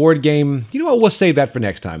best board game... You know what? We'll save that for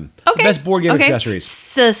next time. Okay. Best board game accessories.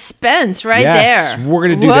 Suspense there. We're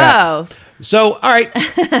going to do that. So, all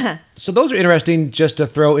right. So those are interesting just to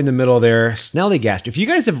throw in the middle there. Snellygast. If you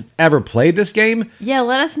guys have ever played this game... Yeah,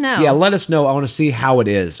 let us know. Yeah, let us know. I want to see how it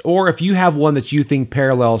is. Or if you have one that you think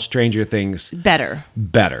parallels Stranger Things... Better.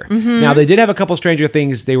 Now, they did have a couple Stranger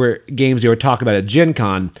Things games they were talking about at Gen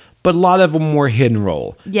Con, but a lot of them were hidden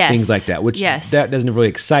role. Yes. Things like that, which that doesn't really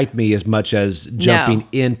excite me as much as jumping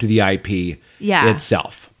into the IP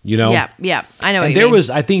itself. You know? Yeah. I know what you mean. There was,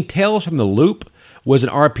 I think, Tales from the Loop was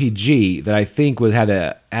an RPG that I think had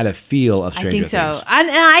a feel of Stranger Things. I think so.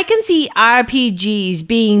 And I can see RPGs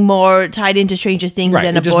being more tied into Stranger Things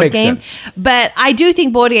than a board game. Sense. But I do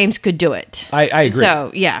think board games could do it. I agree.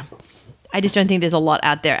 So, yeah. I just don't think there's a lot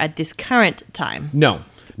out there at this current time. No.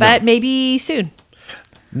 But maybe soon.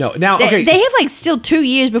 No. Now, okay. They have still 2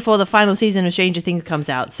 years before the final season of Stranger Things comes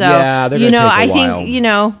out. So, yeah, they're going to take a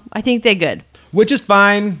while. I think they're good. Which is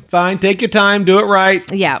fine. Fine. Take your time. Do it right.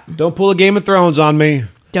 Yeah. Don't pull a Game of Thrones on me.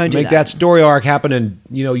 Don't make that story arc happen, and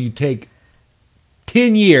you take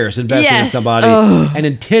 10 years investing in somebody, and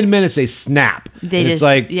in 10 minutes they snap. It's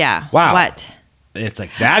like, wow. What? It's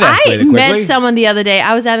like that escalated quickly. I met someone the other day.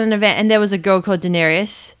 I was at an event, and there was a girl called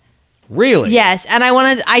Daenerys. Really? Yes, and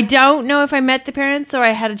I don't know if I met the parents or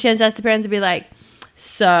I had a chance to ask the parents to be like,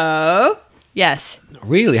 so, yes.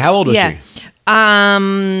 Really? How old was she?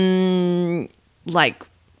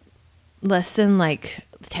 Less than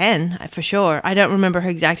 10 for sure. I don't remember her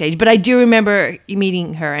exact age, but I do remember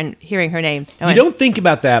meeting her and hearing her name. You don't think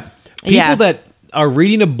about that. People that are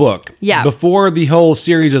reading a book before the whole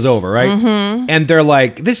series is over, right? Mm-hmm. And they're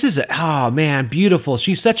like, this is, man, beautiful.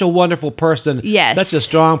 She's such a wonderful person. Yes. Such a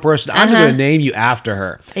strong person. I'm going to name you after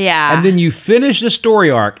her. Yeah. And then you finish the story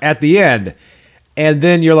arc at the end, and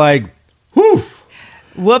then you're like, whew.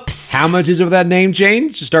 Whoops. How much is of that name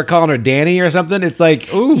change? Just start calling her Danny or something? It's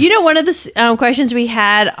like, ooh. One of the questions we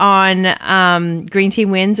had on Green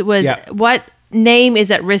Team Wins was, what name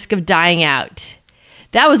is at risk of dying out?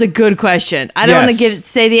 That was a good question. I don't want to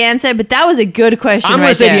say the answer, but that was a good question. I'm going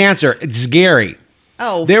to say the answer. It's Gary.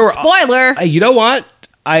 Oh, spoiler. You know what?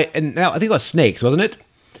 I think it was snakes, wasn't it?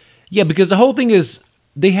 Yeah, because the whole thing is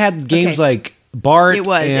they had games like Bart. It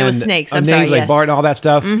was snakes. I'm sorry. Like Bart and all that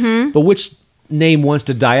stuff. Mm-hmm. But which name wants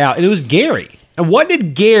to die out? And it was Gary. And what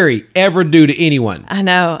did Gary ever do to anyone? I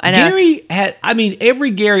know. Gary every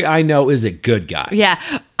Gary I know is a good guy. Yeah.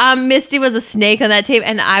 Misty was a snake on that tape,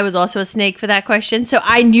 and I was also a snake for that question. So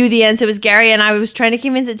I knew the answer was Gary, and I was trying to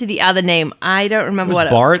convince it to the other name. I don't remember what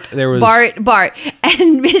Bart. There was Bart.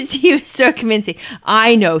 And Misty was so convincing.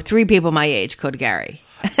 I know 3 people my age called Gary.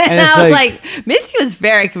 And I was like, Misty was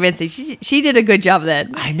very convincing. She did a good job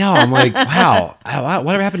then. I know. I'm like, wow.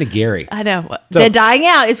 Whatever happened to Gary? I know. So, they're dying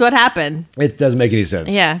out is what happened. It doesn't make any sense.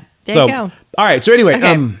 Yeah. There you go. All right. So anyway,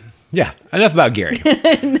 enough about Gary.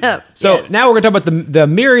 Now we're going to talk about the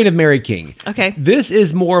Mirroring of Mary King. Okay. This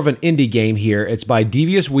is more of an indie game here. It's by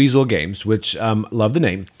Devious Weasel Games, which love the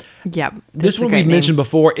name. Yeah. This one we've mentioned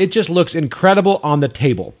before. It just looks incredible on the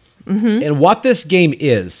table. Mm-hmm. And what this game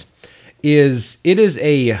is it's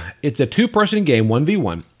a 2-person game,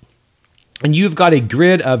 1v1, and you've got a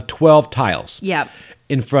grid of 12 tiles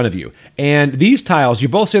in front of you. And these tiles, you're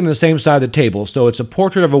both sitting on the same side of the table, so it's a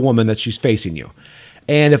portrait of a woman that she's facing you.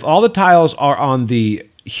 And if all the tiles are on the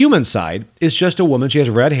human side, it's just a woman. She has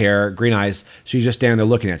red hair, green eyes. She's just standing there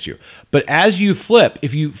looking at you. But as you flip,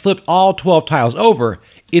 if you flip all 12 tiles over,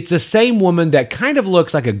 it's the same woman that kind of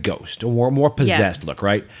looks like a ghost, a more possessed look,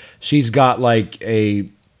 right? She's got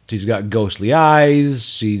She's got ghostly eyes.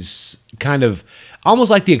 She's kind of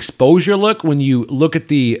almost like the exposure look. When you look at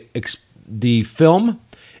the film,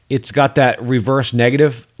 it's got that reverse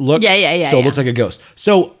negative look. Yeah. So it looks like a ghost.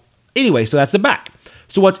 So anyway, so that's the back.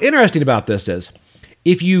 So what's interesting about this is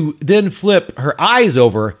if you then flip her eyes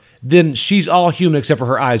over, then she's all human except for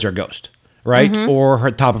her eyes are ghost, right? Mm-hmm. Or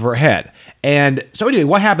her top of her head. And so anyway,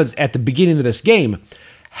 what happens at the beginning of this game,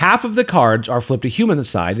 half of the cards are flipped to human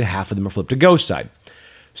side and half of them are flipped to ghost side.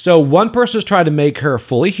 So one person is trying to make her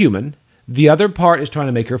fully human. The other part is trying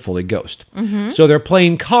to make her fully ghost. Mm-hmm. So they're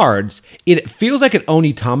playing cards. It feels like an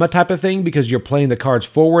Onitama type of thing because you're playing the cards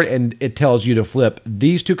forward and it tells you to flip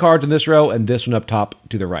these 2 cards in this row and this one up top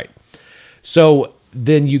to the right. So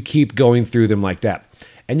then you keep going through them like that.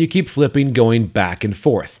 And you keep flipping, going back and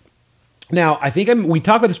forth. Now, I think we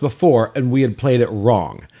talked about this before and we had played it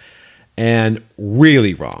wrong. And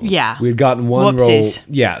really wrong. Yeah. We had gotten one Whoopsies. roll.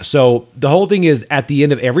 Yeah. So the whole thing is at the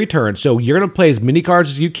end of every turn. So you're going to play as many cards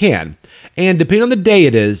as you can. And depending on the day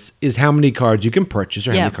it is how many cards you can purchase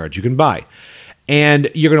or how many cards you can buy.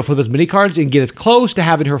 And you're going to flip as many cards and get as close to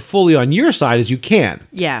having her fully on your side as you can.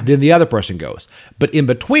 Yeah. Then the other person goes. But in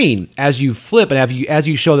between, as you flip and as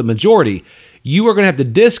you show the majority, you are going to have to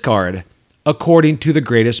discard according to the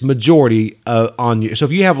greatest majority on you. So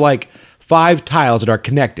if you have like 5 tiles that are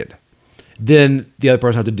connected, then the other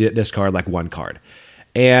person has to discard like 1 card.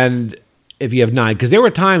 And if you have 9, because there were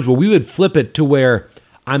times where we would flip it to where,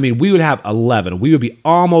 I mean, we would have 11. We would be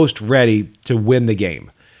almost ready to win the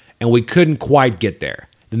game, and we couldn't quite get there.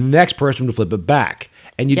 Then the next person would flip it back,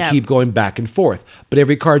 and you'd keep going back and forth. But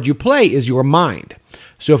every card you play is your mind.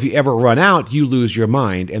 So if you ever run out, you lose your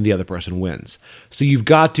mind, and the other person wins. So you've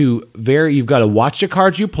got to watch the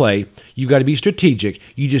cards you play. You've got to be strategic.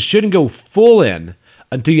 You just shouldn't go full in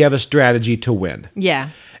until you have a strategy to win. Yeah.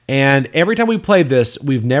 And every time we played this,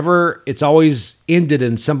 it's always ended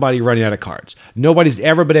in somebody running out of cards. Nobody's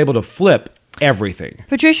ever been able to flip everything.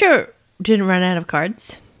 Patricia didn't run out of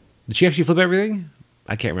cards. Did she actually flip everything?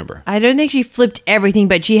 I can't remember. I don't think she flipped everything,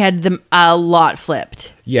 but she had them a lot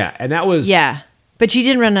flipped. Yeah, and that was... Yeah, but she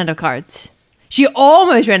didn't run out of cards. She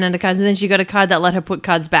almost ran out of cards, and then she got a card that let her put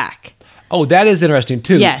cards back. Oh, that is interesting,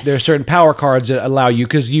 too. Yes. There are certain power cards that allow you,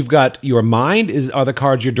 because you've got your mind are the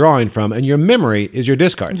cards you're drawing from, and your memory is your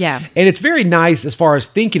discard. Yeah. And it's very nice as far as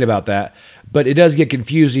thinking about that, but it does get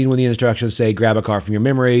confusing when the instructions say grab a card from your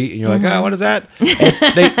memory, and you're like, oh, what is that?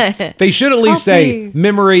 And they should at least say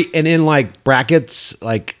memory and in like brackets,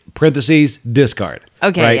 like parentheses, discard.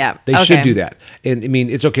 Okay, right? yeah. They should do that. And I mean,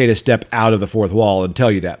 it's okay to step out of the fourth wall and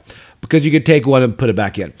tell you that, because you could take one and put it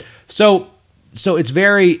back in. So it's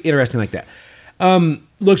very interesting like that.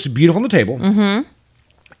 Looks beautiful on the table. Mm-hmm.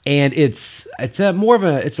 And it's a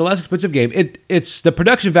less expensive game. It's the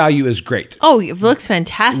production value is great. Oh, it looks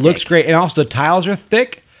fantastic. Looks great. And also the tiles are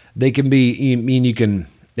thick. They can be,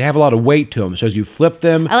 they have a lot of weight to them. So as you flip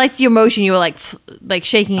them. I liked your motion. You were like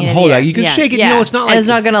shaking it. Hold on. You can shake it. Yeah. It's not like. And it's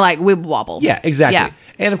not going to like wibble wobble. Yeah, exactly. Yeah.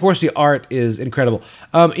 And of course the art is incredible.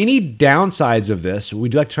 Any downsides of this? We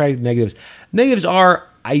do like to try negatives. Negatives are,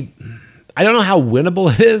 I don't know how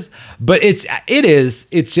winnable it is, but it's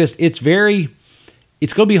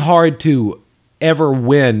going to be hard to ever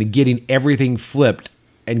win getting everything flipped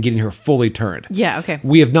and getting her fully turned. Yeah, okay.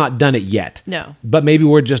 We have not done it yet. No. But maybe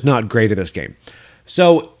we're just not great at this game.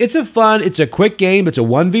 So it's a quick game. It's a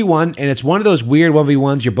 1v1, and it's one of those weird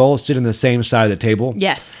 1v1s. You're both sitting on the same side of the table.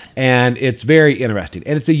 Yes. And it's very interesting.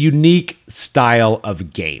 And it's a unique style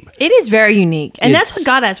of game. It is very unique. And that's what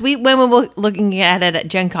got us. When we were looking at it at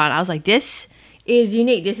Gen Con, I was like, this is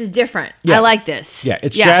unique. This is different. Yeah. I like this. Yeah,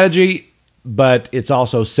 it's strategy, but it's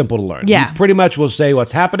also simple to learn. Yeah. You pretty much will say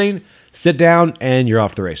what's happening, sit down, and you're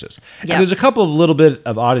off the races. Yep. And there's a couple of little bit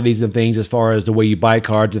of oddities and things as far as the way you buy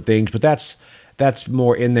cards and things, but that's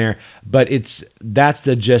more in there. But that's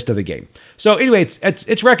the gist of the game. So anyway,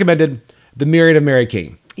 it's recommended. The Myriad of Mary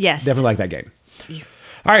King. Yes. Definitely like that game.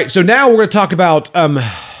 All right, so now we're going to talk about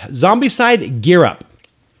Zombicide Gear Up.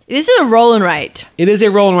 This is a roll and write. It is a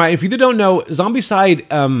roll and write. If you don't know, Zombicide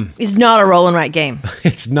is not a roll and write game.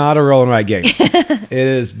 It's not a roll and write game. It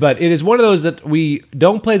is, but it is one of those that we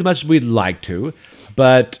don't play as much as we'd like to,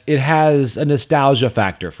 but it has a nostalgia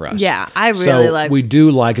factor for us. Yeah, I really like. We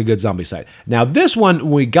do like a good Zombicide. Now, this one,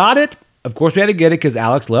 when we got it, of course, we had to get it because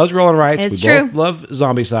Alex loves roll and writes. It's we true. both love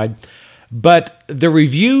Zombicide. But the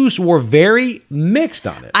reviews were very mixed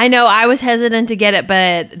on it. I know. I was hesitant to get it,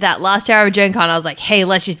 but that last hour of Gen Con, I was like, hey,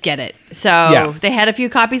 let's just get it. So they had a few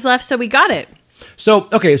copies left, so we got it. So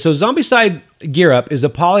Zombicide Gear Up is a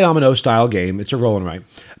polyomino style game. It's a roll and write,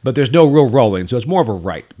 but there's no real rolling, so it's more of a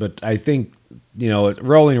write. But I think,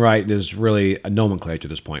 rolling write is really a nomenclature at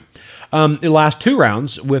this point. It lasts 2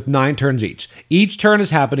 rounds with 9 turns each. Each turn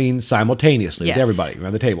is happening simultaneously with everybody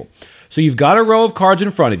around the table. So you've got a row of cards in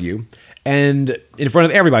front of you, and in front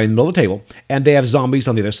of everybody in the middle of the table, and they have zombies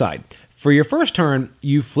on the other side. For your first turn,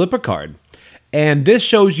 you flip a card, and this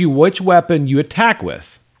shows you which weapon you attack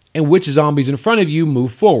with and which zombies in front of you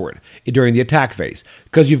move forward during the attack phase.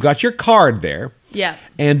 Because you've got your card there,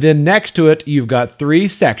 and then next to it, you've got 3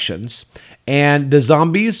 sections, and the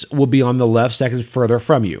zombies will be on the left section further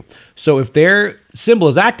from you. So if their symbol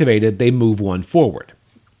is activated, they move 1 forward.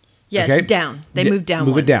 Yes, okay? Down. They move down.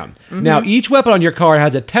 Move it down. Mm-hmm. Now, each weapon on your card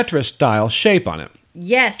has a Tetris-style shape on it.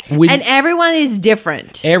 Yes, and everyone is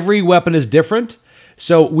different. Every weapon is different.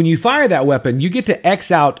 So when you fire that weapon, you get to X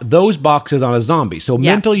out those boxes on a zombie. So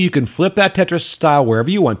mentally, you can flip that Tetris-style wherever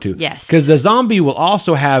you want to. Yes. Because the zombie will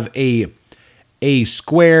also have a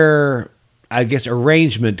square, I guess,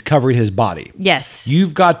 arrangement covering his body. Yes.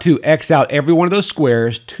 You've got to X out every one of those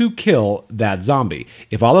squares to kill that zombie.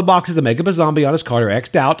 If all the boxes that make up a zombie on his card are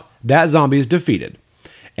X'd out, that zombie is defeated.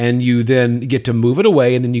 and you then get to move it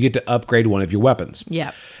away, and then you get to upgrade one of your weapons.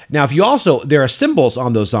 Yeah. Now, there are symbols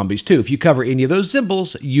on those zombies too. If you cover any of those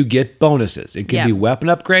symbols, you get bonuses. It could be weapon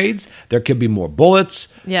upgrades. There could be more bullets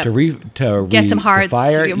to get some hearts.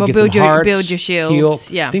 Fire. You build your shields.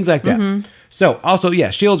 Heal, things like that. So also,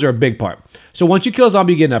 shields are a big part. So once you kill a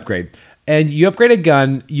zombie, you get an upgrade. And you upgrade a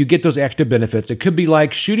gun, you get those extra benefits. It could be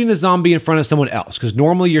like shooting the zombie in front of someone else, because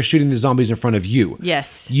normally you're shooting the zombies in front of you.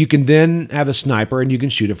 Yes. You can then have a sniper and you can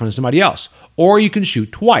shoot in front of somebody else. Or you can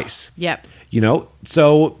shoot twice. Yep.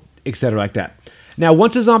 So et cetera like that. Now,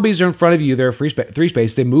 once the zombies are in front of you, they're three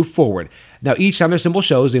space, they move forward. Now, each time their symbol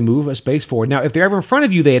shows, they move a space forward. Now, if they're ever in front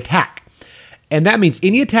of you, they attack. And that means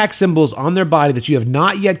any attack symbols on their body that you have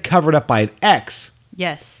not yet covered up by an X.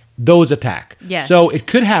 Yes. Those attack. Yes. So it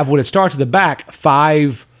could have, when it starts at the back,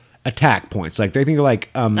 5 attack points. Like they think of like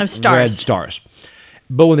stars. Red stars.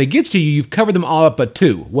 But when it gets to you, you've covered them all up but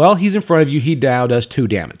 2. Well, he's in front of you. He now does 2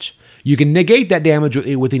 damage. You can negate that damage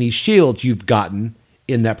with any shields you've gotten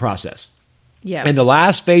in that process. Yeah. And the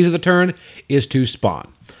last phase of the turn is to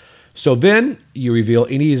spawn. So then you reveal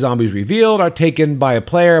any zombies revealed are taken by a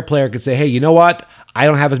player. A player could say, hey, you know what? I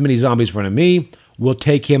don't have as many zombies in front of me. We'll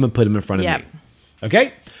take him and put him in front of me.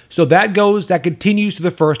 Okay? So that continues to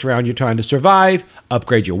the first round. You're trying to survive,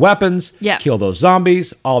 upgrade your weapons, kill those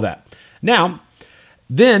zombies, all that. Now,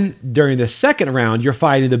 then during the second round, you're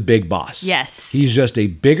fighting the big boss. Yes. He's just a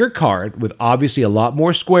bigger card with obviously a lot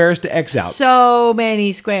more squares to X out. So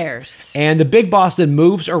many squares. And the big boss then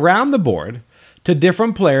moves around the board to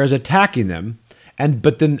different players attacking them.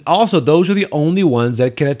 But then also, those are the only ones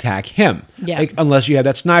that can attack him. Yeah. Like, unless you have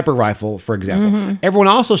that sniper rifle, for example. Everyone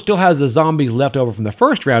also still has the zombies left over from the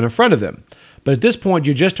first round in front of them. But at this point,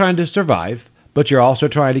 you're just trying to survive, but you're also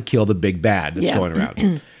trying to kill the big bad that's going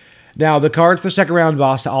around. Now, the cards for the second round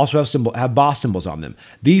boss also have boss symbols on them.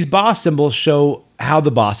 These boss symbols show how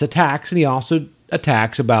the boss attacks, and he also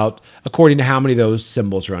attacks according to how many of those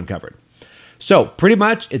symbols are uncovered. So, pretty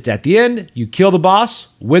much, it's at the end, you kill the boss,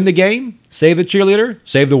 win the game, save the cheerleader,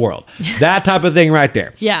 save the world. That type of thing right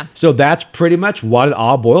there. Yeah. So that's pretty much what it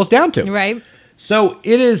all boils down to. Right. So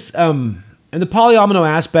it is, and the polyomino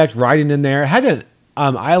aspect, writing in there, had an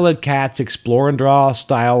Isla Cats explore and draw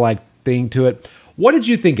style like thing to it. What did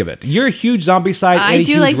you think of it? You're a huge Zombicide. I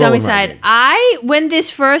do like Zombicide. When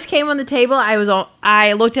this first came on the table, I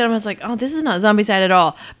looked at it and I was like, oh, this is not Zombicide at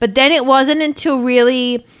all. But then it wasn't until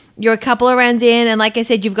really you're a couple of rounds in, and like I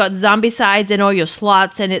said, you've got Zombicides in all your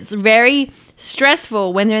slots, and it's very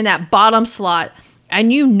stressful when they're in that bottom slot,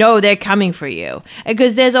 and you know they're coming for you.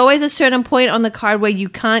 Because there's always a certain point on the card where you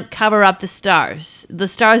can't cover up the stars. The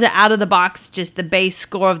stars are out of the box, just the base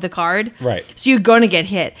score of the card. Right. So you're going to get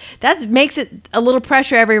hit. That makes it a little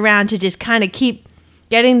pressure every round to just kind of keep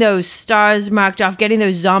getting those stars marked off, getting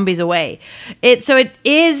those zombies away. It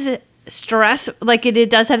is stress, like it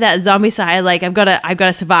does have that Zombicide, like I've got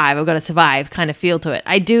to survive kind of feel to it.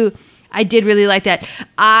 I did really like that.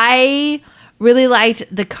 I really liked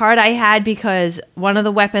the card I had because one of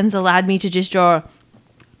the weapons allowed me to just draw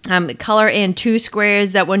color in 2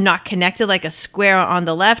 squares that were not connected, like a square on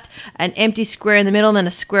the left, an empty square in the middle, and then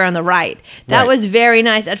a square on the right. That was very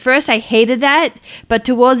nice. At first I hated that, but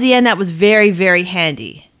towards the end that was very, very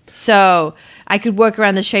handy. So I could work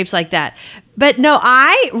around the shapes like that. But no,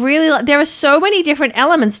 there are so many different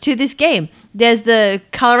elements to this game. There's the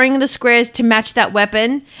coloring the squares to match that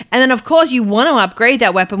weapon. And then, of course, you want to upgrade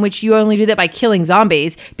that weapon, which you only do that by killing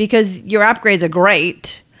zombies because your upgrades are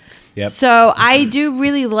great. Yep. So I do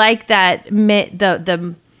really like that,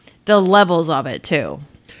 the levels of it, too.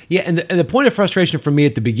 Yeah, and the point of frustration for me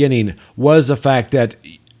at the beginning was the fact that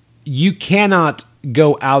you cannot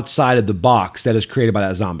go outside of the box that is created by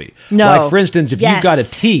that zombie. No. Like, for instance, if you've got a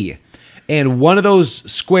T and one of those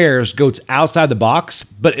squares goes outside the box,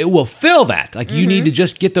 but it will fill that. Like, you need to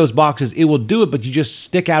just get those boxes. It will do it, but you just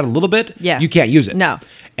stick out a little bit. Yeah. You can't use it. No.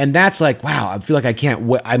 And that's like, wow, I feel like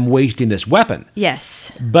I'm wasting this weapon.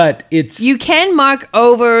 Yes. But you can mark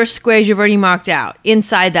over squares you've already marked out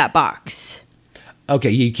inside that box.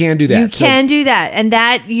 Okay, you can do that. You can do that. And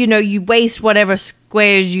that, you waste whatever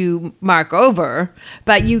squares you mark over,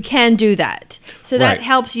 but you can do that. So that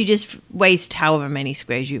helps you just waste however many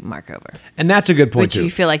squares you mark over. And that's a good point, which you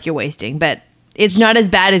feel like you're wasting. But it's not as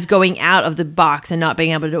bad as going out of the box and not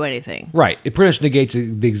being able to do anything. Right. It pretty much negates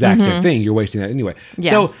the exact same thing. You're wasting that anyway.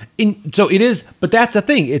 Yeah. So it is, but that's the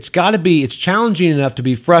thing. It's challenging enough to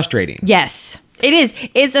be frustrating. Yes. It is.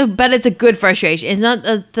 But it's a good frustration. It's not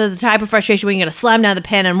the type of frustration where you're going to slam down the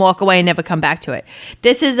pen and walk away and never come back to it.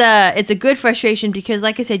 It's a good frustration because,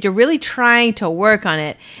 like I said, you're really trying to work on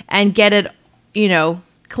it and get it,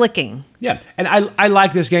 clicking. Yeah, and I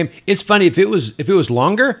like this game. It's funny, if it was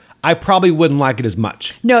longer, I probably wouldn't like it as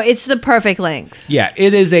much. No, it's the perfect length. Yeah,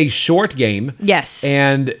 it is a short game. Yes.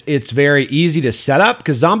 And it's very easy to set up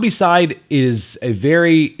because Zombicide is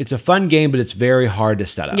it's a fun game, but it's very hard to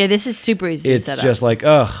set up. Yeah, this is super easy to set up. It's just like,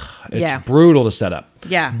 it's brutal to set up.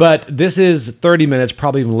 Yeah. But this is 30 minutes,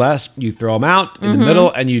 probably even less. You throw them out in the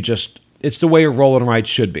middle and it's the way Roll and Write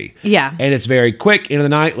should be. Yeah. And it's very quick. End of the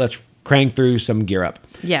night, let's crank through some Gear Up.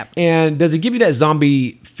 Yeah. And does it give you that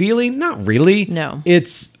zombie feeling? Not really. No.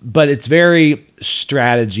 But it's very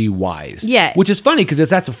strategy wise. Yeah. Which is funny because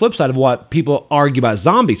that's the flip side of what people argue about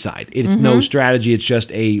Zombicide. It's no strategy. It's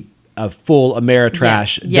just a full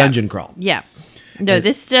Ameritrash dungeon crawl. Yeah. No,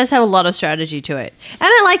 this does have a lot of strategy to it. And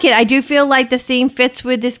I like it. I do feel like the theme fits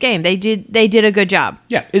with this game. They did a good job.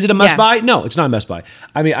 Yeah. Is it a must buy? No, it's not a must buy.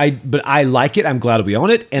 I mean, but I like it. I'm glad we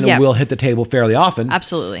own it. And it will hit the table fairly often.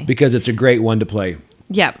 Absolutely. Because it's a great one to play.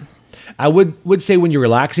 Yeah. I would say when you're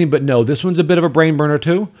relaxing, but no, this one's a bit of a brain burner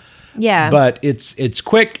too. Yeah. But it's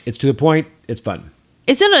quick, it's to the point, it's fun.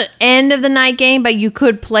 It's not an end of the night game, but you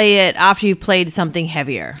could play it after you've played something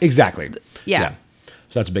heavier. Exactly. Yeah.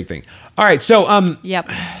 So that's a big thing. All right, so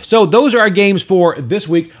Yep. So those are our games for this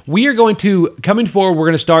week. We are going to coming forward. We're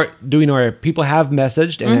going to start doing our. People have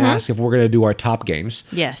messaged and asked if we're going to do our top games.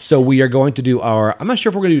 Yes. So we are going to do our. I'm not sure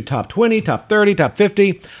if we're going to do top 20, top 30, top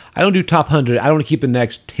 50. I don't do top 100. I don't want to keep the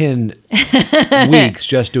next 10 weeks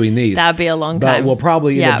just doing these. That'd be a long time. But we'll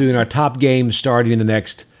probably end up doing our top games starting in the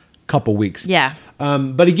next couple weeks. Yeah.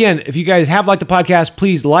 But again, if you guys have liked the podcast,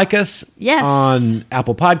 please like us on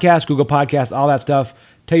Apple Podcasts, Google Podcasts, all that stuff.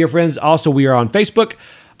 Tell your friends. Also, we are on Facebook,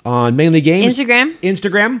 on Mainly Games.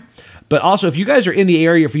 Instagram. But also, if you guys are in the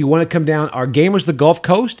area, if you want to come down, our Gamers the Gulf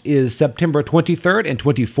Coast is September 23rd and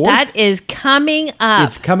 24th. That is coming up.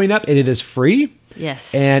 It's coming up, and it is free.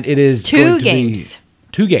 Yes. And it is 2 games.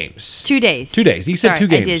 2 games. 2 days. 2 days. You said 2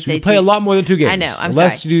 games. I did say you play a lot more than 2 games. I know.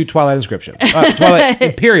 Unless you do Twilight Inscription. Twilight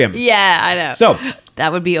Imperium. Yeah, I know. So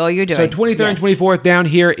that would be all you're doing. So 23rd and 24th down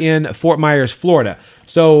here in Fort Myers, Florida.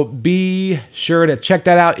 So be sure to check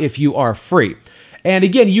that out if you are free. And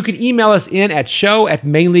again, you can email us in at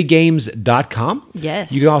show@mainlygames.com.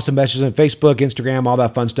 Yes. You can also message us on Facebook, Instagram, all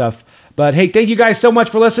that fun stuff. But hey, thank you guys so much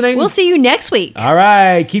for listening. We'll see you next week. All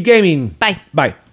right. Keep gaming. Bye. Bye.